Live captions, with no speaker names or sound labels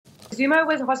Zuma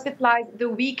was hospitalized the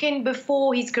weekend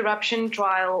before his corruption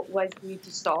trial was due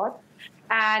to start.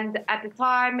 And at the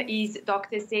time, the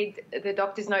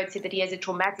doctor's note said that he has a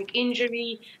traumatic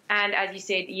injury. And as you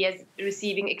said, he is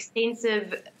receiving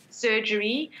extensive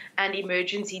surgery and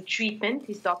emergency treatment,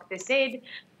 his doctor said.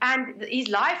 And his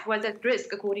life was at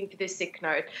risk, according to the sick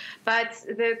note. But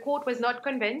the court was not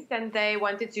convinced, and they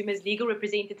wanted Zuma's legal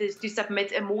representatives to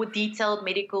submit a more detailed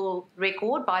medical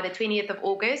record by the 20th of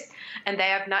August. And they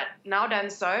have now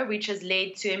done so, which has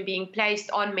led to him being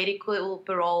placed on medical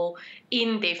parole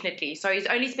indefinitely. So he's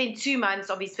only spent 2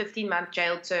 months of his 15-month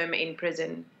jail term in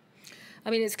prison. I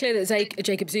mean, it's clear that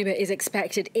Jacob Zuma is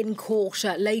expected in court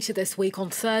later this week, on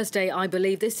Thursday, I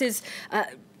believe. This is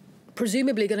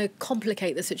presumably going to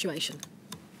complicate the situation.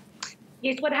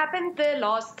 Yes, what happened the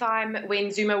last time when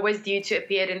Zuma was due to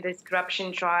appear in this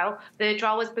corruption trial, the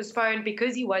trial was postponed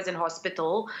because he was in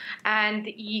hospital and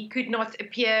he could not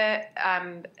appear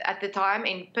at the time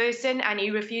in person, and he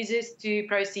refuses to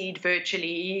proceed virtually.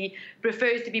 He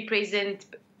prefers to be present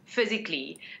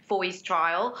physically for his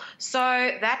trial. So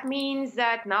that means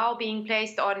that now being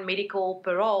placed on medical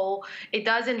parole, it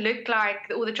doesn't look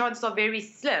like, or the chances are very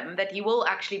slim, that he will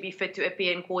actually be fit to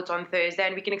appear in court on Thursday,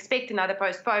 and we can expect another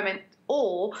postponement.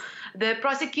 Or the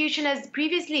prosecution has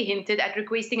previously hinted at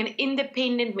requesting an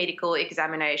independent medical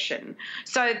examination.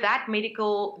 So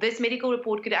this medical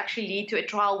report could actually lead to a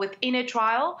trial within a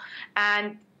trial,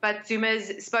 but Zuma's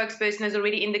spokesperson has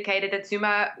already indicated that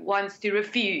Zuma wants to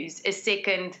refuse a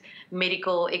second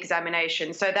medical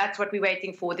examination. So that's what we're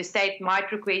waiting for. The state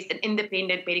might request an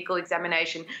independent medical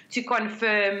examination to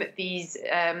confirm these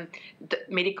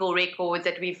medical records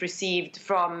that we've received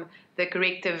from the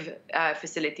corrective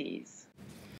facilities.